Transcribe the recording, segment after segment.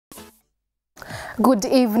Good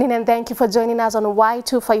evening and thank you for joining us on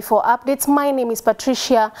Y254 Updates. My name is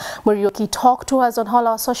Patricia Muriuki. Talk to us on all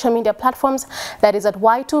our social media platforms. That is at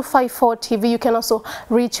Y254 TV. You can also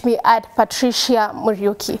reach me at Patricia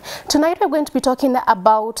Muriuki. Tonight we're going to be talking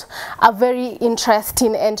about a very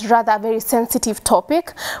interesting and rather very sensitive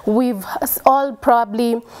topic. We've all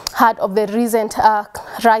probably heard of the recent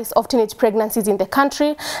rise of teenage pregnancies in the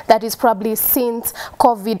country. That is probably since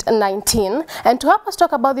COVID-19. And to help us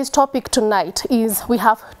talk about this topic tonight is we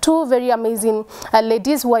have two very amazing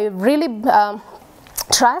ladies who I really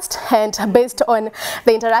trust, and based on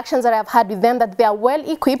the interactions that I've had with them, that they are well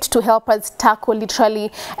equipped to help us tackle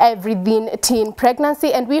literally everything teen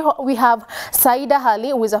pregnancy. And we have Saida Ali,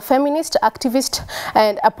 who is a feminist activist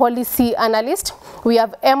and a policy analyst. We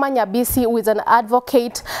have Emma Nyabisi, who is an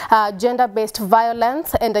advocate, gender-based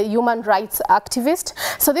violence and a human rights activist.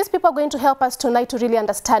 So these people are going to help us tonight to really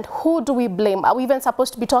understand who do we blame. Are we even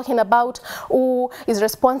supposed to be talking about who is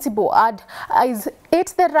responsible? Is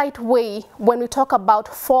it the right way when we talk about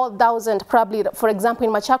 4,000, probably, for example,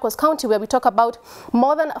 in Machakos County, where we talk about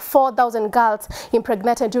more than 4,000 girls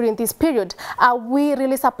impregnated during this period? Are we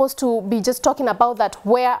really supposed to be just talking about that?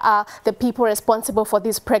 Where are the people responsible for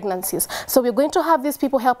these pregnancies? So we're going to have these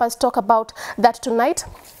people help us talk about that tonight.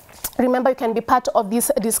 Remember, you can be part of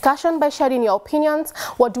this discussion by sharing your opinions.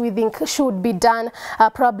 What do we think should be done?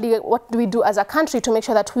 Probably what do we do as a country to make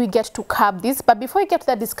sure that we get to curb this? But before we get to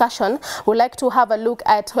that discussion, we'd like to have a look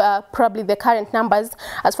at probably the current numbers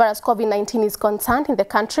as far as COVID-19 is concerned in the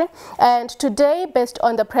country. And today, based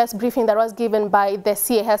on the press briefing that was given by the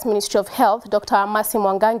CAS Ministry of Health, Dr. Amasi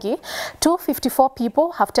Mwangangi, 254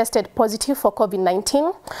 people have tested positive for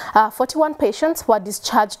COVID-19. 41 patients were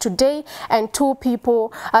discharged today, and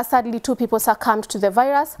sadly, two people succumbed to the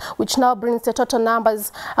virus, which now brings the total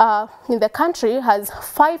numbers in the country as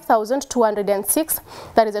 5,206.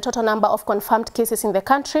 That is the total number of confirmed cases in the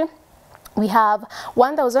country. We have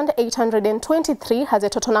 1,823 as a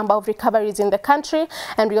total number of recoveries in the country,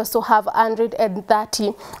 and we also have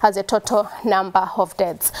 130 as a total number of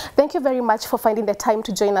deaths. Thank you very much for finding the time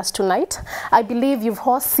to join us tonight. I believe you've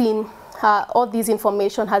all seen all this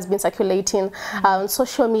information has been circulating on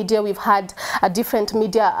social media. We've had different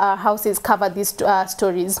media houses cover these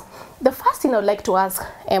stories. The first thing I would like to ask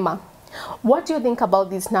Emma, what do you think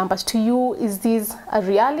about these numbers? To you, is this a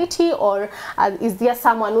reality, or is there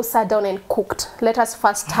someone who sat down and cooked? Let us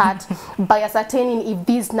first start by ascertaining if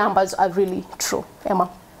these numbers are really true.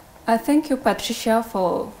 Emma. Thank you, Patricia,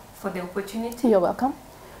 for the opportunity. You're welcome.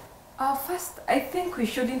 First, I think we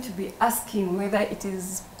shouldn't be asking whether it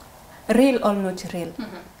is real or not real.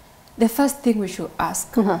 The first thing we should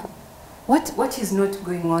ask, what is not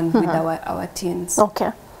going on with our teens?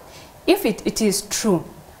 Okay. If it is true,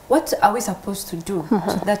 what are we supposed to do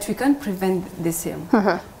so that we can prevent the same?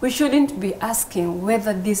 We shouldn't be asking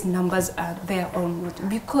whether these numbers are there or not,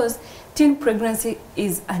 because teen pregnancy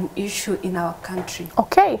is an issue in our country.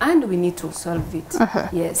 Okay. And we need to solve it.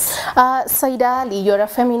 Yes. Saida Ali, you're a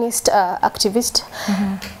feminist activist.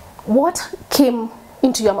 What came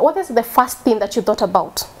into your mind? What is the first thing that you thought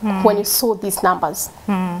about when you saw these numbers?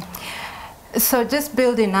 So just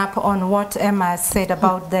building up on what Emma said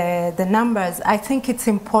about the numbers, I think it's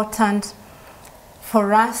important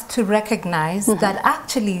for us to recognize that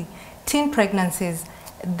actually teen pregnancies,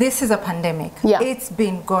 this is a pandemic. Yeah. It's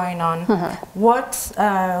been going on. What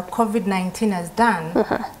COVID-19 has done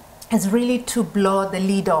is really to blow the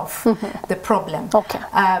lid off the problem. Okay.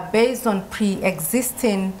 Based on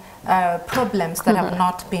pre-existing problems that have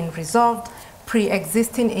not been resolved,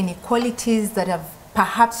 pre-existing inequalities that have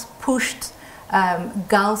perhaps pushed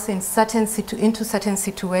girls in into certain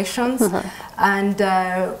situations, and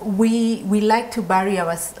we like to bury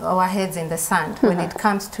our heads in the sand when it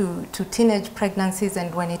comes to teenage pregnancies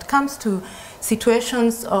and when it comes to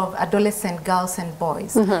situations of adolescent girls and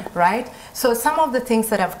boys, right? So some of the things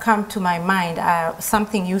that have come to my mind are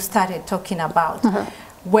something you started talking about.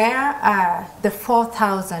 Where are the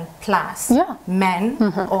 4,000 plus men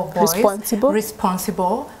or boys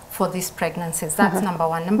responsible for these pregnancies? That's number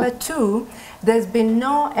one. Number two, there's been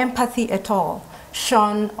no empathy at all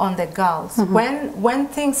shown on the girls. When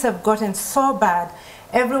things have gotten so bad,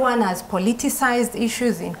 everyone has politicized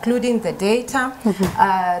issues, including the data.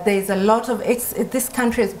 There's a lot of, this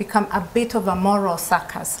country has become a bit of a moral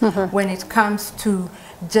circus when it comes to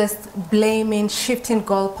just blaming, shifting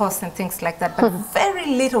goalposts and things like that. But very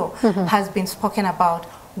little has been spoken about.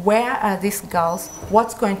 Where are these girls?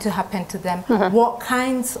 What's going to happen to them? What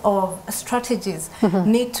kinds of strategies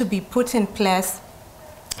need to be put in place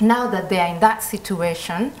now that they are in that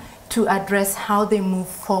situation to address how they move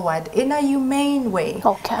forward in a humane way.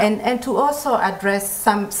 Okay. And to also address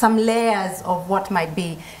some layers of what might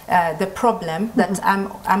be the problem that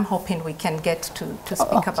I'm hoping we can get to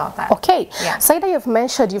speak about that. Okay. Yeah. Saida,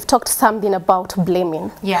 you've talked something about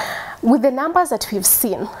blaming. Yeah. With the numbers that we've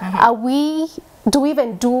seen, do we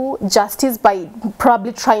even do justice by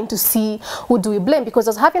probably trying to see who do we blame? Because I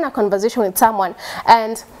was having a conversation with someone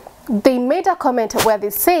and they made a comment where they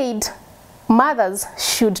said mothers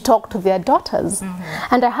should talk to their daughters.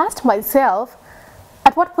 And I asked myself,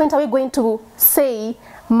 at what point are we going to say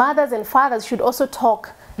mothers and fathers should also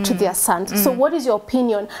talk to their sons? So what is your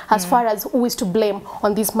opinion as far as who is to blame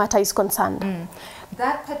on this matter is concerned?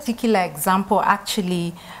 That particular example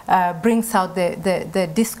actually brings out the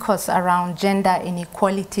discourse around gender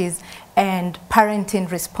inequalities and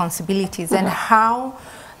parenting responsibilities and how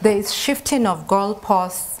there is shifting of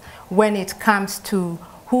goalposts when it comes to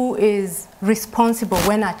who is responsible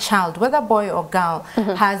when a child, whether boy or girl,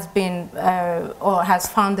 has been or has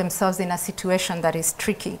found themselves in a situation that is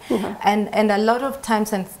tricky. And a lot of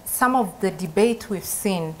times, and some of the debate we've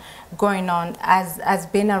seen going on has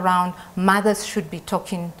been around mothers should be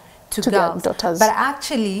talking to girls. Their daughters. But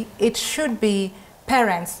actually, it should be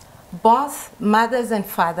parents, both mothers and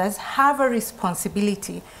fathers have a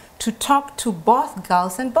responsibility to talk to both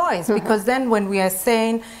girls and boys, because then when we are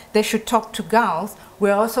saying they should talk to girls,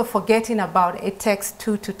 we're also forgetting about it takes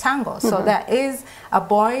two to tango. So there is a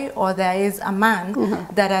boy or there is a man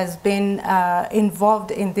that has been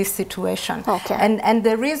involved in this situation. Okay. And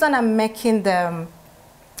the reason I'm making the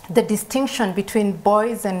distinction between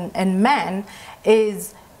boys and men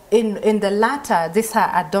is in the latter, these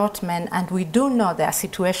are adult men, and we do know there are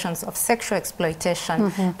situations of sexual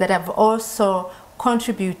exploitation that have also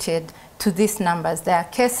contributed to these numbers. There are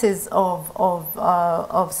cases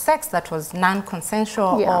of sex that was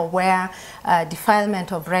non-consensual or where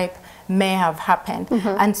defilement of rape may have happened.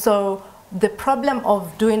 And so the problem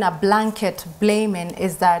of doing a blanket blaming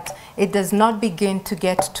is that it does not begin to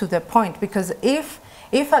get to the point, because if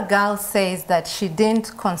a girl says that she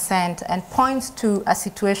didn't consent and points to a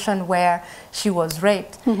situation where she was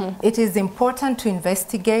raped, it is important to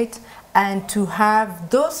investigate and to have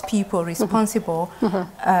those people responsible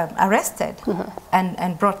arrested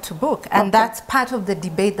and brought to book. And that's part of the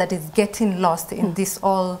debate that is getting lost in this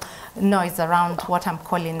all noise around what I'm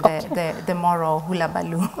calling the moral hula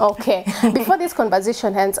baloo. Okay. Before this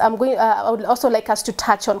conversation ends, I would also like us to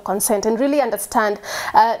touch on consent and really understand,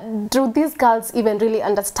 do these girls even really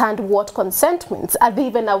understand what consent means? Are they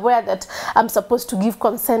even aware that I'm supposed to give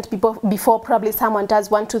consent before probably someone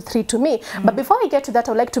does 1, 2, 3 to me? But before I get to that,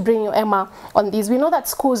 I would like to bring you, Emma, on this. We know that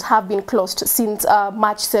schools have been closed since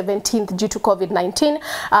March 17th due to COVID-19.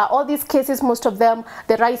 All these cases, most of them,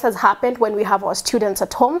 the rise has happened when we have our students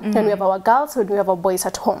at home, when we have our girls, when we have our boys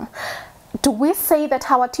at home. Do we say that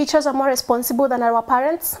our teachers are more responsible than our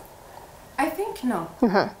parents? I think no.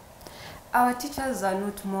 Our teachers are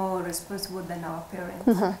not more responsible than our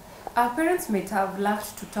parents. Our parents may have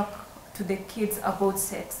loved to talk to the kids about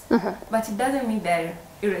sex, but it doesn't mean they're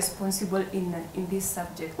irresponsible in this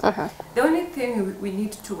subject. The only thing we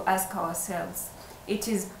need to ask ourselves, it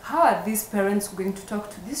is how are these parents going to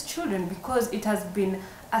talk to these children, because it has been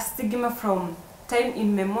a stigma from time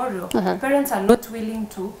immemorial. Parents are not willing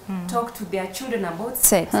to talk to their children about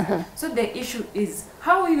sex. So the issue is,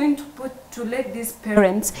 how are we going to let these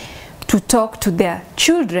parents to talk to their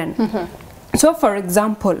children? So for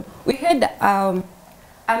example, we had a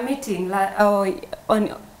meeting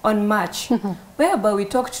on March whereby we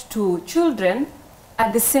talked to children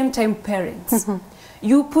at the same time parents.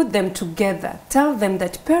 You put them together, tell them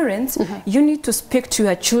that parents, you need to speak to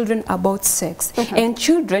your children about sex, and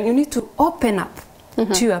children, you need to open up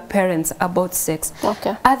to your parents about sex.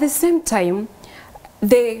 At the same time,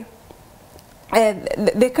 the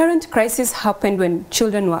current crisis happened when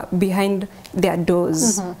children were behind their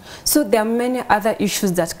doors. So there are many other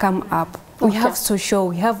issues that come up. We have social,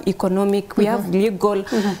 we have economic, we have legal.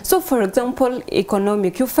 So for example,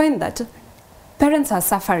 economic, you find that parents are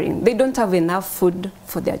suffering. They don't have enough food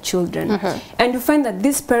for their children. And you find that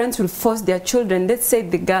these parents will force their children, let's say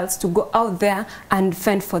the girls, to go out there and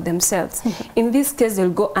fend for themselves. In this case, they'll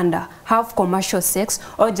go and have commercial sex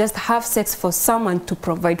or just have sex for someone to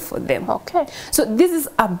provide for them. So this is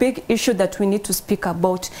a big issue that we need to speak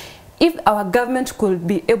about. If our government could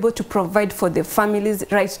be able to provide for the families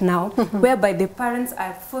right now, whereby the parents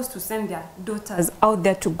are forced to send their daughters out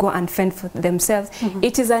there to go and fend for themselves,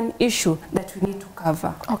 it is an issue that we need to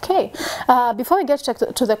cover. Before we get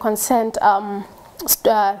to the consent,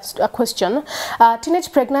 question.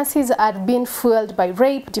 Teenage pregnancies are being fueled by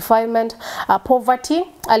rape, defilement, poverty,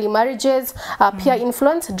 early marriages, peer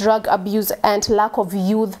influence, drug abuse, and lack of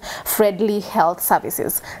youth-friendly health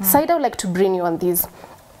services. Said, I would like to bring you on these.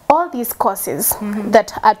 All these causes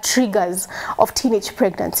that are triggers of teenage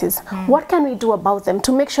pregnancies, what can we do about them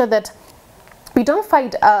to make sure that we don't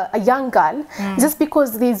find a young girl just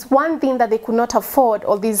because there's one thing that they could not afford,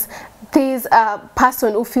 or there's a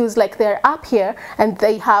person who feels like they're up here and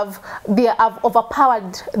they have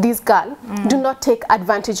overpowered this girl. Do not take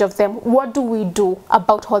advantage of them. What do we do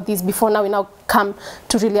about all this before now we now come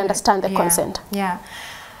to really understand the consent? Yeah.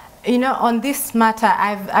 You know, on this matter,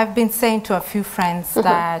 I've been saying to a few friends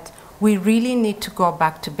that we really need to go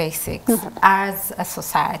back to basics as a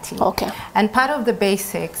society. Okay. And part of the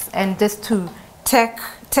basics, and just to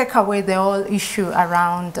take away the whole issue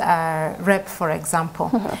around rape, for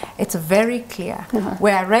example, it's very clear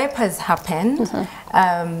where rape has happened.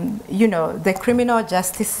 You know, the criminal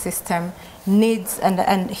justice system needs,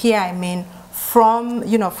 and here I mean, from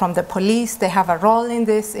the police, they have a role in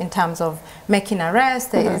this in terms of making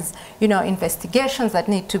arrests. There is, investigations that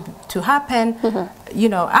need to happen,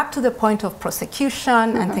 up to the point of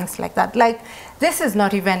prosecution and things like that. Like, this is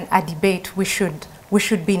not even a debate we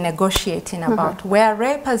should be negotiating about. Where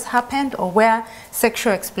rape has happened or where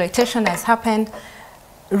sexual exploitation has happened,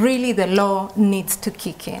 really the law needs to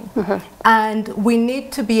kick in. And we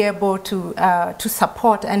need to be able to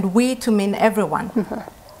support, and we to mean everyone,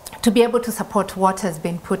 to be able to support what has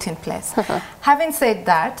been put in place. Having said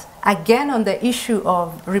that, again on the issue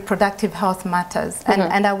of reproductive health matters,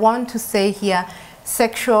 and I want to say here,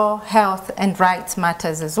 sexual health and rights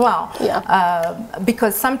matters as well.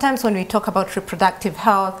 Because sometimes when we talk about reproductive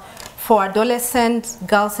health, for adolescent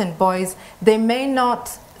girls and boys, they may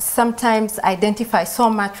not sometimes identify so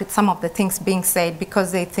much with some of the things being said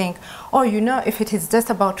because they think, oh, if it is just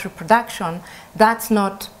about reproduction, that's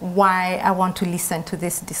not why I want to listen to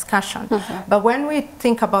this discussion. But when we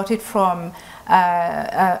think about it from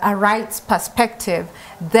a rights perspective,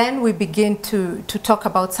 then we begin to talk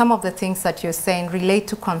about some of the things that you're saying relate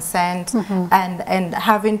to consent and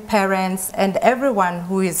having parents and everyone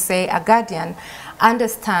who is, say, a guardian,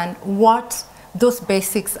 understand what those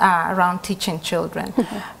basics are around teaching children.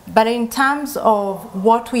 But in terms of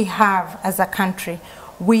what we have as a country,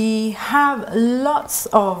 we have lots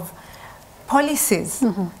of policies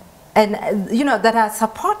and that are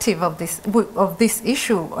supportive of this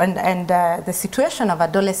issue and the situation of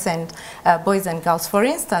adolescent boys and girls. For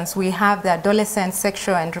instance, we have the Adolescent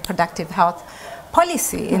Sexual and Reproductive Health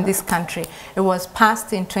Policy in this country. It was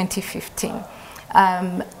passed in 2015.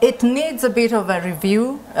 It needs a bit of a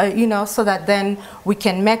review, so that then we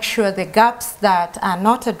can make sure the gaps that are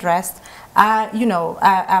not addressed are,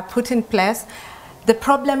 are put in place. The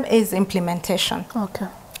problem is implementation. Okay.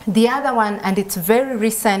 The other one, and it's very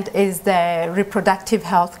recent, is the Reproductive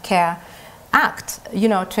Health Care Act,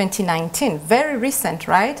 2019, very recent,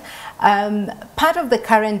 right? Part of the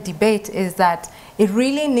current debate is that it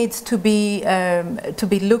really needs to be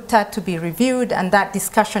looked at, to be reviewed, and that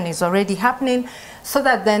discussion is already happening, so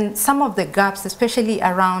that then some of the gaps, especially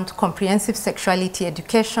around comprehensive sexuality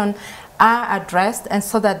education, are addressed, and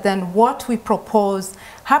so that then what we propose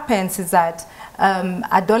happens is that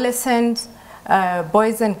adolescent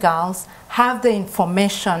boys and girls have the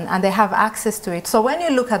information and they have access to it. So when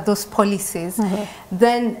you look at those policies,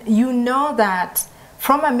 then you know that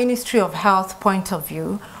from a Ministry of Health point of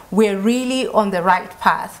view, we're really on the right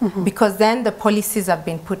path, because then the policies have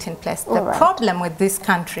been put in place. The problem with this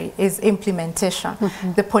country is implementation,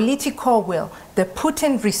 the political will, the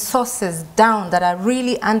putting resources down that are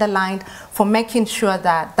really underlined for making sure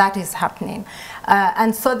that that is happening.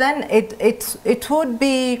 And so then it would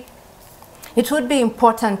be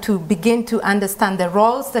important to begin to understand the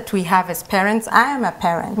roles that we have as parents. I am a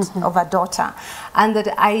parent of a daughter, and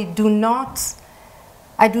that I do not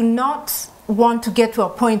want to get to a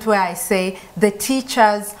point where I say the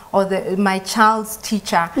teachers or my child's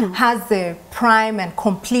teacher has the prime and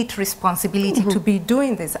complete responsibility to be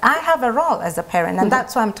doing this. I have a role as a parent, and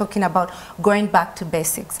that's why I'm talking about going back to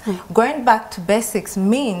basics. Going back to basics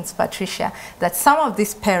means, Patricia, that some of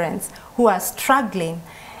these parents who are struggling,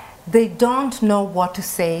 they don't know what to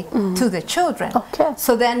say to the children. Okay.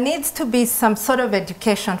 So there needs to be some sort of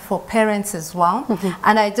education for parents as well.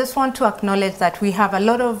 And I just want to acknowledge that we have a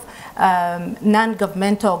lot of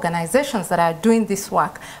non-governmental organizations that are doing this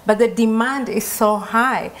work, but the demand is so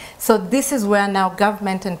high. So this is where now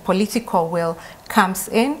government and political will comes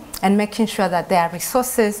in, and making sure that there are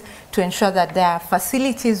resources to ensure that there are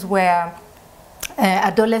facilities where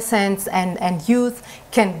adolescents and youth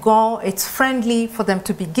can go. It's friendly for them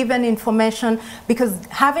to be given information, because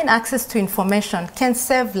having access to information can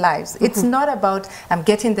save lives. It's not about I'm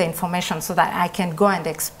getting the information so that I can go and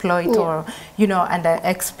exploit or, you know, and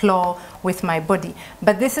explore with my body.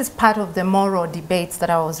 But this is part of the moral debates that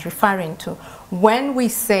I was referring to. When we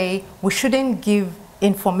say we shouldn't give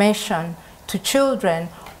information to children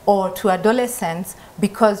or to adolescents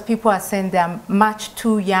because people are saying they're much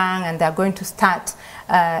too young and they're going to start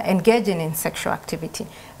engaging in sexual activity.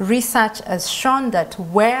 Research has shown that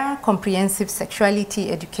where comprehensive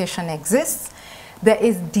sexuality education exists, there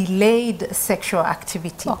is delayed sexual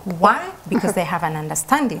activity. Why? Because they have an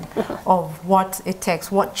understanding of what it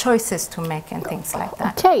takes, what choices to make and things like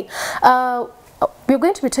that. Okay. We're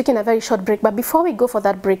going to be taking a very short break, but before we go for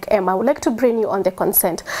that break, Emma, I would like to bring you on the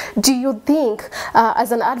consent. Do you think,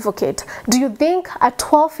 as an advocate, do you think a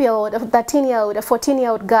 12-year-old, a 13-year-old, a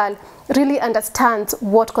 14-year-old girl really understands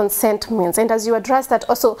what consent means? And as you address that,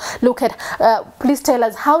 also look at, please tell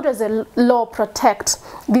us, how does the law protect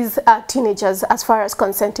these teenagers as far as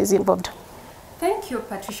consent is involved? Thank you,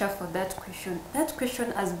 Patricia, for that question. That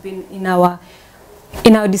question has been in our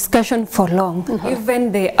discussion for long.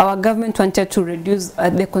 Even our government wanted to reduce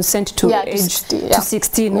the consent to age to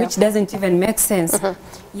 16, which doesn't even make sense.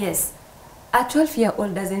 Yes, a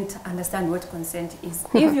 12-year-old doesn't understand what consent is.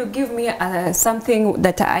 If you give me something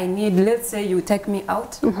that I need, let's say you take me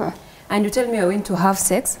out and you tell me I want to have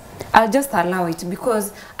sex, I'll just allow it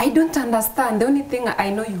because I don't understand. The only thing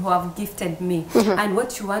I know, you have gifted me and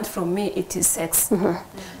what you want from me, it is sex.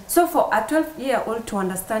 So for a 12-year-old to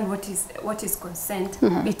understand what is consent,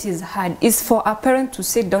 it is hard. It's for a parent to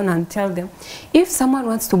sit down and tell them, if someone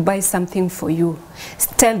wants to buy something for you,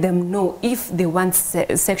 tell them no if they want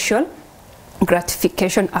sexual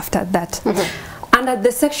gratification after that. Under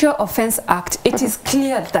the Sexual Offense Act, it is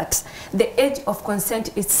clear that the age of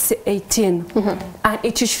consent is 18, and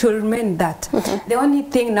it should remain that. The only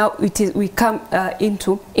thing now we come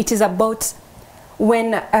into, it is about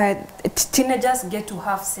when teenagers get to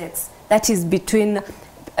have sex, that is between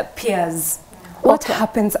peers. What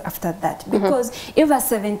happens after that? Because if a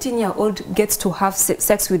 17-year-old gets to have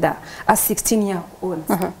sex with a 16-year-old,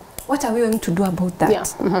 what are we going to do about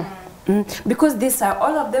that? Because these are,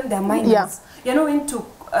 all of them, they're minors. You're not going to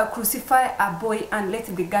crucify a boy and let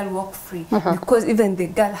the girl walk free, because even the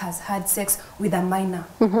girl has had sex with a minor.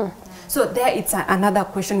 So there it's another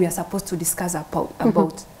question we are supposed to discuss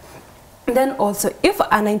about. Then also, if a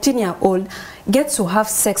 19-year-old gets to have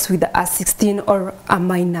sex with a 16 or a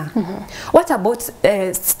minor, what about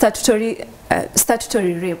statutory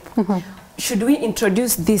rape? Should we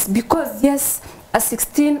introduce this? Because yes, a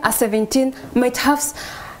 16, a 17 might have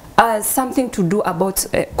something to do about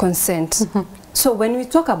consent. So when we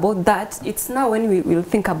talk about that, it's now when we will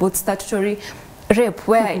think about statutory rape,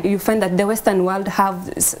 where you find that the Western world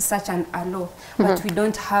have such a law, but we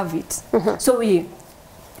don't have it. So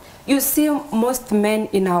you see, most men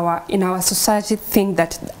in our society think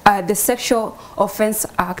that the Sexual Offense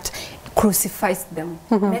Act crucifies them,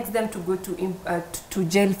 makes them to go to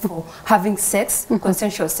jail for having sex,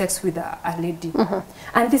 consensual sex with a lady.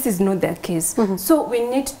 And this is not the case. So we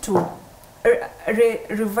need to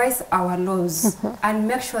revise our laws and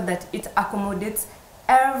make sure that it accommodates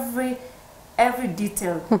every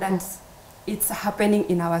detail that it's happening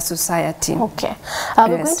in our society. Okay.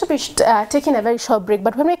 We're going to be taking a very short break,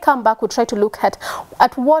 but when we come back, we'll try to look at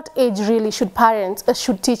what age really should parents,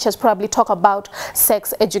 should teachers probably talk about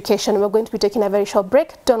sex education. We're going to be taking a very short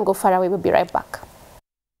break. Don't go far away. We'll be right back.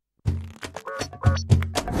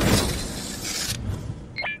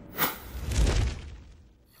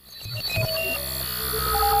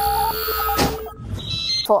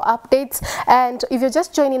 For updates, and if you're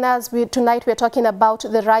just joining us, tonight we're talking about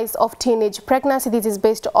the rise of teenage pregnancy. This is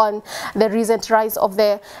based on the recent rise of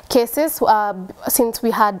the cases since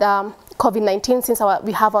we had COVID-19, since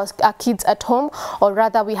we have our kids at home, or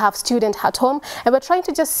rather we have students at home, and we're trying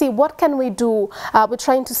to just see what can we do. We're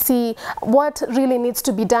trying to see what really needs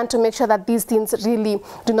to be done to make sure that these things really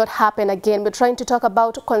do not happen again. We're trying to talk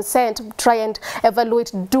about consent, try and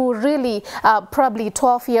evaluate, do really probably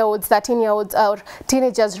 12-year-olds, 13-year-olds, or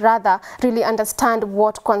teenagers rather, really understand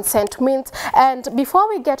what consent means. And before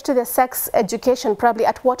we get to the sex education, probably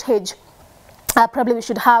at what age probably we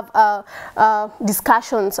should have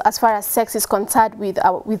discussions as far as sex is concerned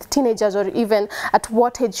with teenagers, or even at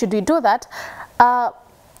what age should we do that.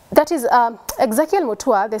 That is Ezekiel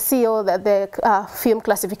Mutua, the CEO of the Film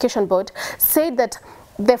Classification Board, said that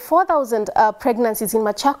the 4,000 pregnancies in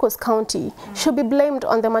Machakos County should be blamed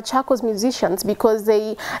on the Machakos musicians, because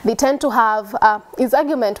they tend to have, his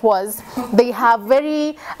argument was, they have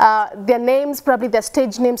very, their names, probably their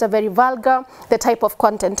stage names are very vulgar, the type of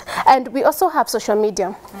content. And we also have social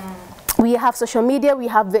media. We have social media, we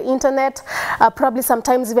have the internet. Probably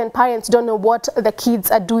sometimes even parents don't know what the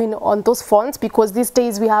kids are doing on those phones, because these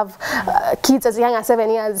days we have kids as young as 7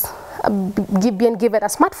 years being given a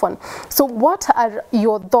smartphone. So what are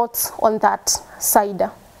your thoughts on that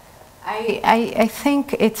side? I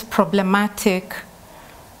think it's problematic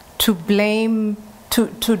to blame,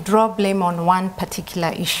 to draw blame on one particular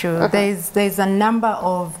issue. There's a number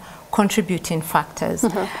of contributing factors,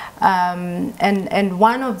 and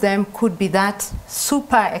one of them could be that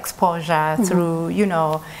super exposure through, you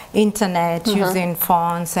know, internet, using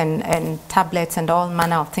phones and tablets and all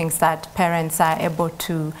manner of things that parents are able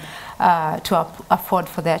to afford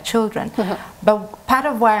for their children. But part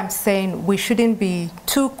of why I'm saying we shouldn't be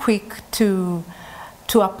too quick to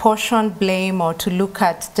apportion blame or to look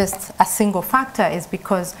at just a single factor is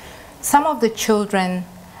because some of the children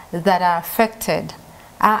that are affected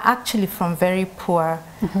are actually from very poor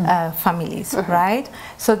families, right?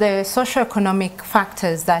 So the socioeconomic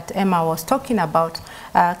factors that Emma was talking about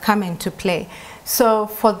come into play. So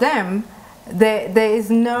for them, there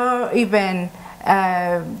is no even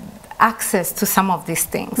access to some of these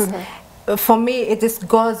things. For me, it just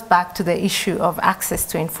goes back to the issue of access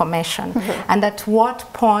to information, and at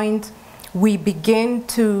what point we begin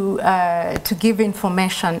to give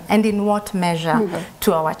information, and in what measure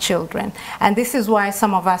to our children. And this is why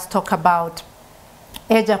some of us talk about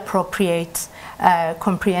age-appropriate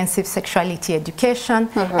comprehensive sexuality education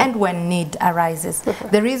and when need arises.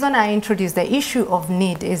 The reason I introduced the issue of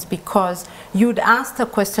need is because you'd asked a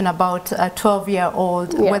question about a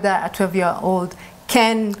 12-year-old, whether a 12-year-old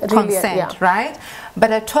can consent, right?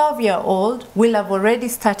 But a 12-year-old will have already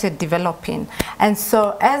started developing. And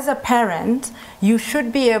so as a parent, you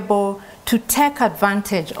should be able to take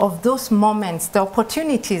advantage of those moments, the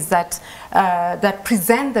opportunities that, that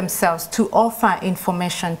present themselves to offer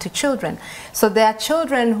information to children. So there are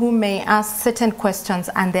children who may ask certain questions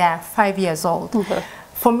and they are 5 years old.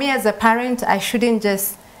 For me as a parent, I shouldn't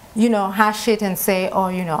just, you know, hash it and say, oh,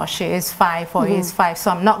 you know, she is 5 or he's 5,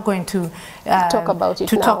 so I'm not going to talk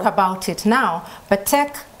about it now. But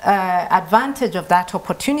take advantage of that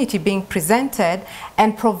opportunity being presented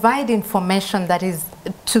and provide information that is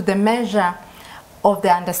to the measure of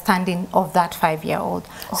the understanding of that 5-year-old.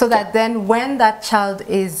 So that then when that child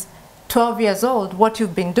is 12 years old, what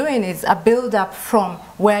you've been doing is a build-up from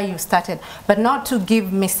where you started, but not to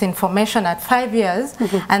give misinformation at 5 years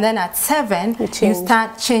and then at 7 you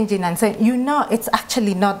start changing and saying, you know, it's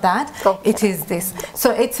actually not that, it is this.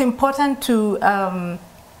 So it's important to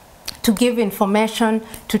give information,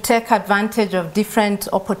 to take advantage of different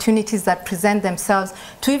opportunities that present themselves,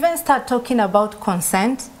 to even start talking about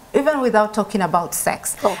consent, even without talking about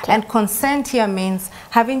sex. And consent here means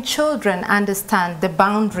having children understand the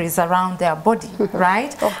boundaries around their body,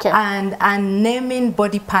 right? And naming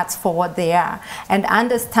body parts for what they are, and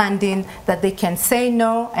understanding that they can say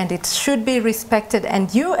no and it should be respected,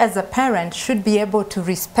 and you as a parent should be able to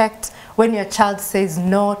respect when your child says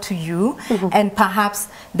no to you, and perhaps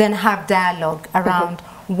then have dialogue around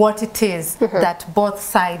what it is that both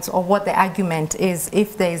sides, or what the argument is,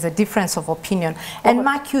 if there is a difference of opinion. And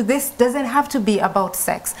mark you, this doesn't have to be about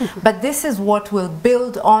sex, but this is what will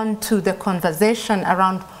build on to the conversation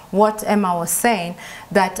around what Emma was saying,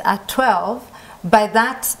 that at 12, by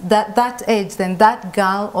that age, then that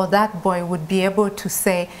girl or that boy would be able to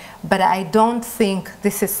say, but I don't think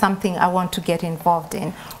this is something I want to get involved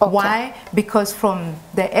in. Why? Because from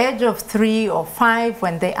the age of 3 or 5,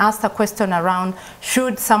 when they asked a question around,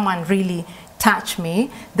 should someone really touch me,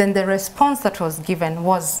 then the response that was given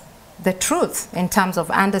was the truth in terms of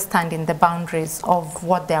understanding the boundaries of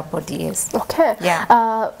what their body is.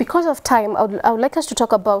 Because of time, I would like us to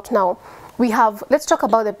talk about now, let's talk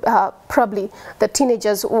about the, probably the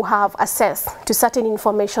teenagers who have access to certain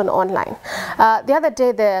information online. The other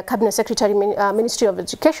day, the Cabinet Secretary, Ministry of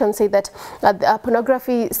Education, said that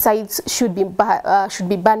pornography sites should be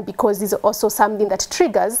banned because this is also something that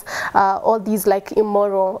triggers all these like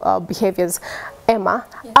immoral behaviors. Emma,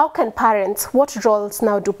 how can parents, what roles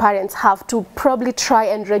now do parents have to probably try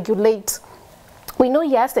and regulate? We know,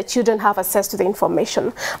 yes, the children have access to the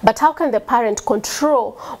information, but how can the parent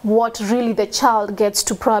control what really the child gets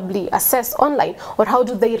to probably access online? Or how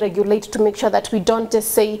do they regulate to make sure that we don't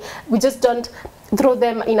just say, we just don't throw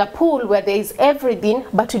them in a pool where there is everything,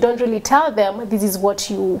 but we don't really tell them, this is what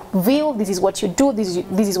you view, this is what you do, this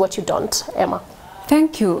is what you don't. Emma.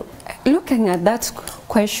 Thank you. Looking at that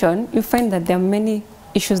question, you find that there are many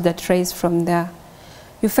issues that rise from there.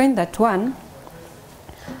 You find that one,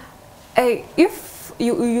 if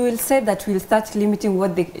you will say that we'll start limiting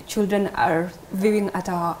what the children are viewing at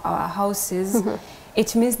our houses,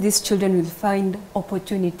 it means these children will find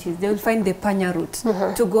opportunities. They will find the panya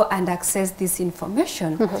route to go and access this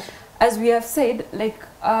information. As we have said, like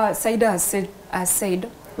Saida has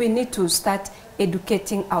said, we need to start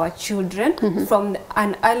educating our children from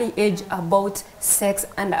an early age about sex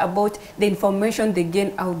and about the information they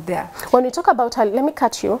gain out there. When you talk about, let me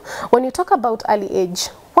cut you, when you talk about early age,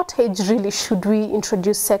 what age really should we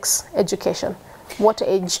introduce sex education? What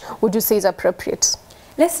age would you say is appropriate?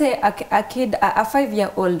 Let's say a kid, a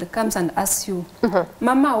 5-year-old comes and asks you,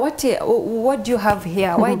 Mama, what do you have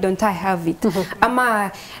here? Why don't I have it?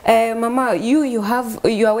 Mama, you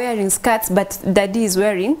are wearing skirts, but Daddy is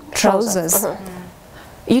wearing trousers.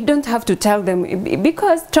 You don't have to tell them,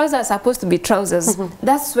 because trousers are supposed to be trousers.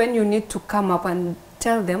 That's when you need to come up and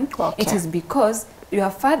tell them, it is because your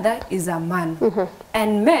father is a man.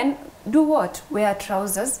 And men do what? Wear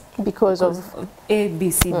trousers because of A, B,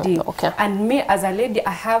 C, D. And me as a lady, I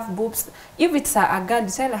have boobs. If it's a girl,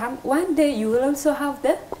 tell her, one day you will also have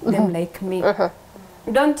them like me.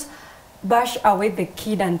 Don't bash away the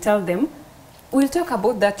kid and tell them, we'll talk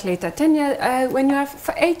about that later. 10 years, when you are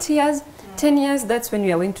 8 years, 10 years, that's when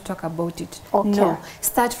we are going to talk about it. No,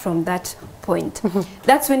 start from that point.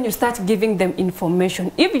 That's when you start giving them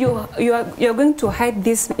information. If you're going to hide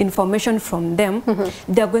this information from them,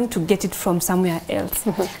 they're going to get it from somewhere else.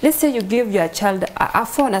 Let's say you give your child a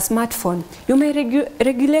phone, a smartphone. You may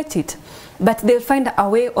regulate it, but they'll find a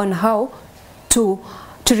way on how to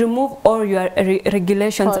remove all your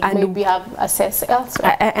regulations and maybe have access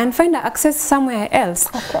elsewhere. And find access somewhere else.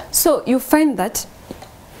 So you find that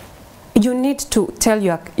you need to tell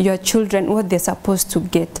your children what they're supposed to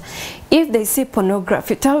get. If they see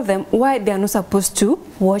pornography, tell them why they are not supposed to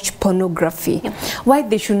watch pornography, why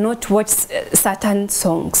they should not watch certain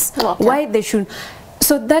songs, why they should,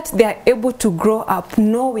 so that they are able to grow up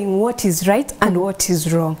knowing what is right and what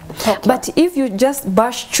is wrong. But if you just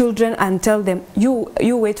bash children and tell them, you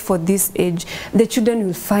wait for this age, the children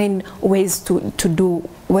will find ways to do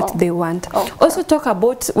what they want. Also talk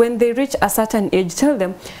about when they reach a certain age, tell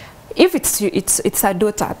them, if it's a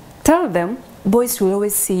daughter, tell them boys will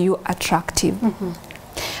always see you attractive,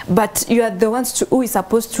 but you are the ones who is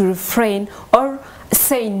supposed to refrain or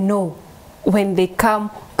say no when they come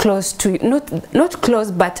close to you, not close,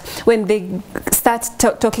 but when they start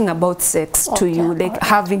talking about sex to you, like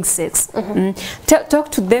having sex. Talk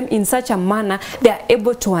to them in such a manner they are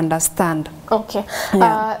able to understand.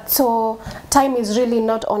 So time is really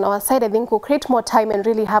not on our side. I think we'll create more time and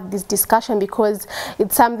really have this discussion, because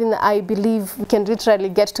it's something that I believe we can literally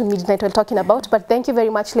get to midnight while talking about. But thank you very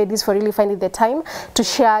much, ladies, for really finding the time to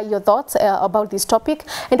share your thoughts about this topic.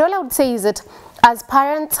 And all I would say is that as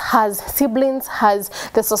parents, as siblings, as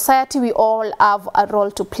the society, we all have a role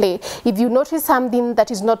to play. If you notice something that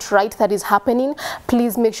is not right that is happening,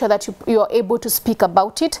 please make sure that you are able to speak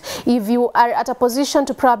about it. If you are at a position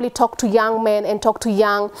to probably talk to young men and talk to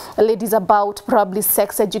young ladies about probably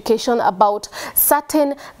sex education, about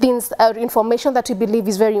certain things or information that we believe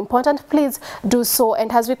is very important, please do so.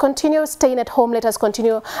 And as we continue staying at home, let us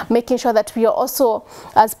continue making sure that we are also,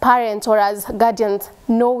 as parents or as guardians,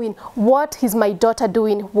 knowing what is my daughter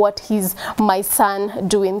doing, what is my son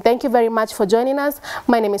doing. Thank you very much for joining us.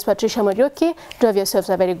 My name is Patricia Morioki. Do have yourselves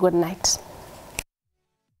a very good night.